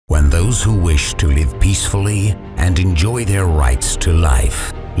those who wish to live peacefully and enjoy their rights to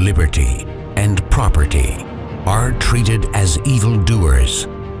life, liberty, and property are treated as evildoers,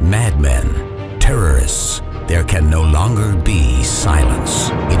 madmen, terrorists. There can no longer be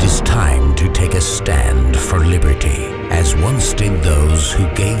silence. It is time to take a stand for liberty, as once did those who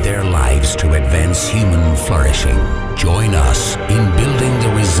gave their lives to advance human flourishing. Join us in building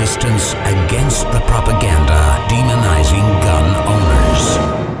the resistance against the propaganda demonizing gun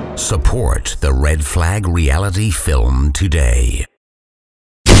owners. Support the Red Flag reality film today.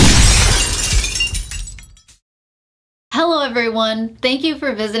 Hello everyone, thank you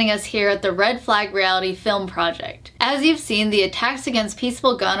for visiting us here at the Red Flag Reality Film Project. As you've seen, the attacks against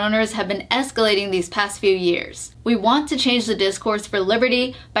peaceful gun owners have been escalating these past few years. We want to change the discourse for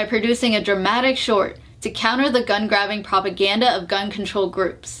liberty by producing a dramatic short to counter the gun-grabbing propaganda of gun control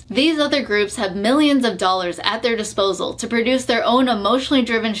groups. These other groups have millions of dollars at their disposal to produce their own emotionally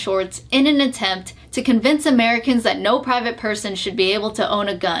driven shorts in an attempt to convince Americans that no private person should be able to own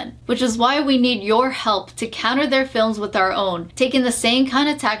a gun, which is why we need your help to counter their films with our own, taking the same kind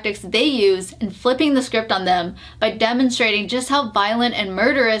of tactics they use and flipping the script on them by demonstrating just how violent and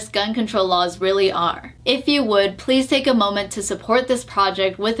murderous gun control laws really are. If you would, please take a moment to support this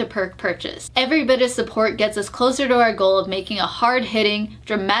project with a perk purchase. Every bit of support gets us closer to our goal of making a hard-hitting,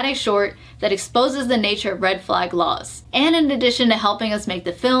 dramatic short that exposes the nature of red flag laws. And in addition to helping us make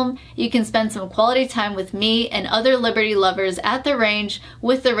the film, you can spend some quality time with me and other liberty lovers at the range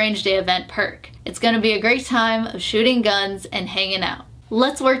with the Range Day event perk. It's going to be a great time of shooting guns and hanging out.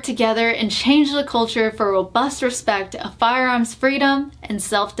 Let's work together and change the culture for robust respect of firearms freedom and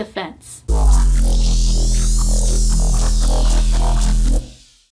self-defense.